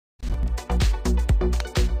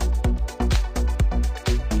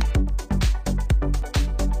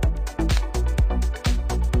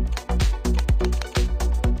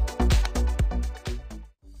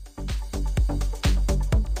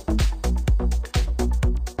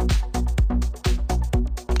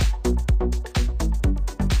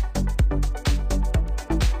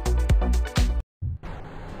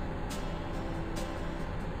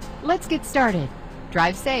get started.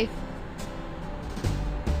 Drive safe.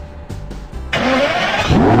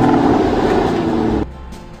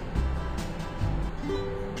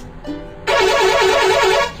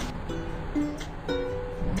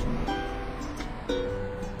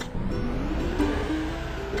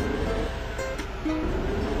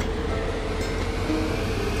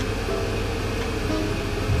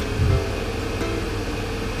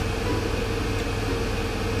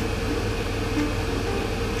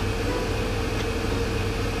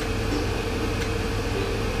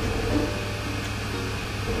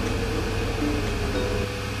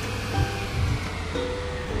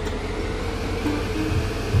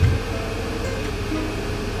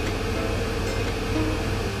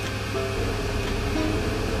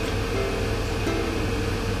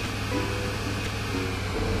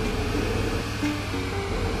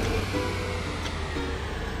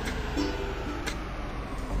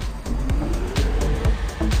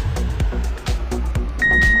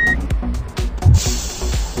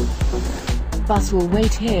 Bus will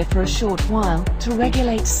wait here for a short while to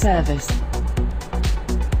regulate service.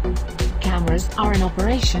 Cameras are in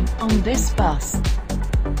operation on this bus.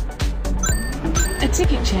 A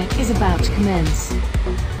ticket check is about to commence.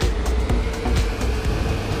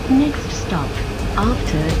 Next stop,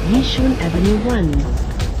 after Yishun Avenue 1.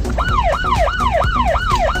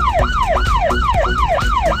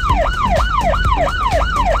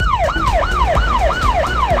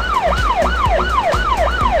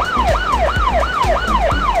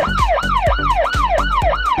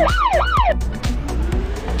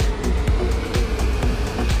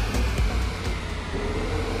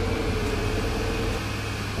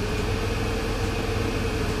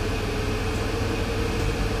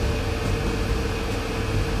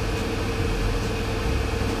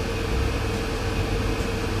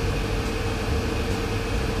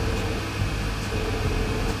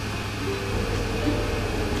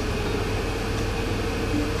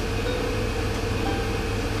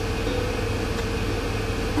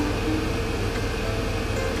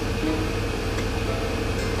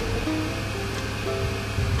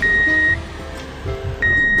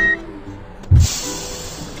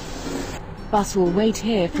 Bus will wait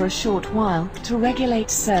here for a short while to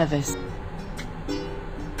regulate service.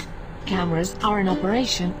 Cameras are in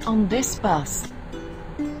operation on this bus.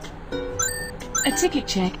 A ticket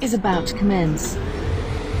check is about to commence.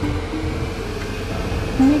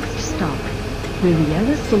 Next stop,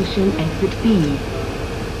 Riviera Station Exit B.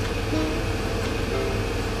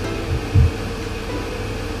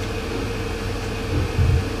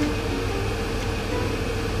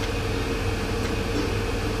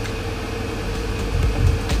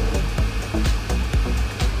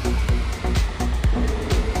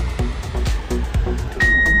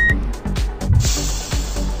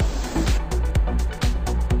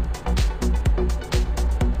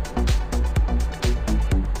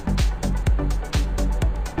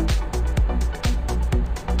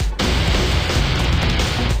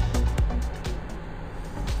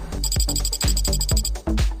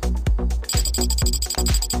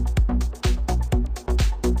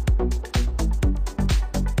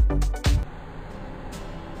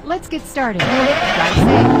 Let's get started. Drive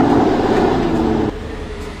safe.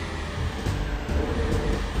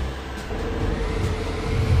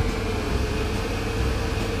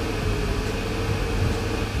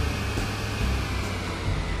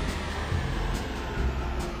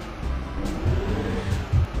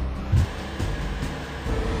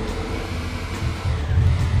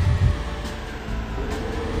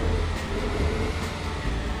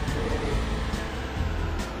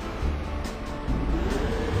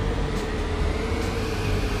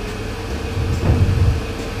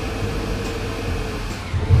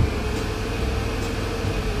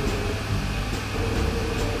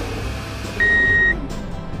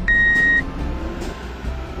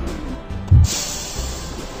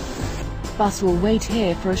 Bus will wait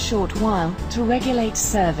here for a short while to regulate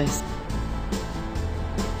service.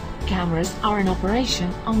 Cameras are in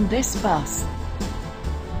operation on this bus.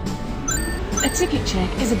 A ticket check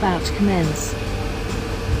is about to commence.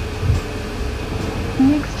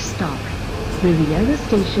 Next stop, Riviera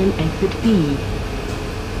Station Exit B.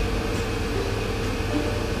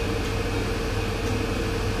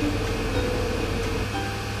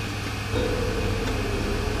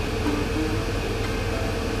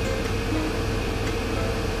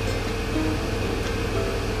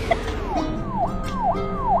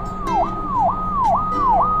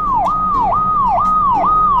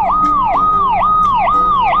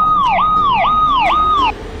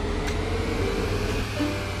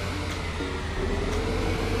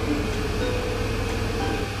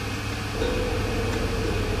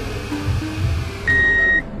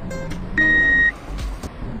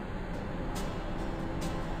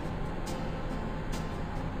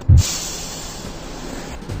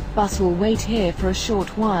 Bus will wait here for a short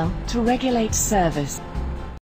while to regulate service.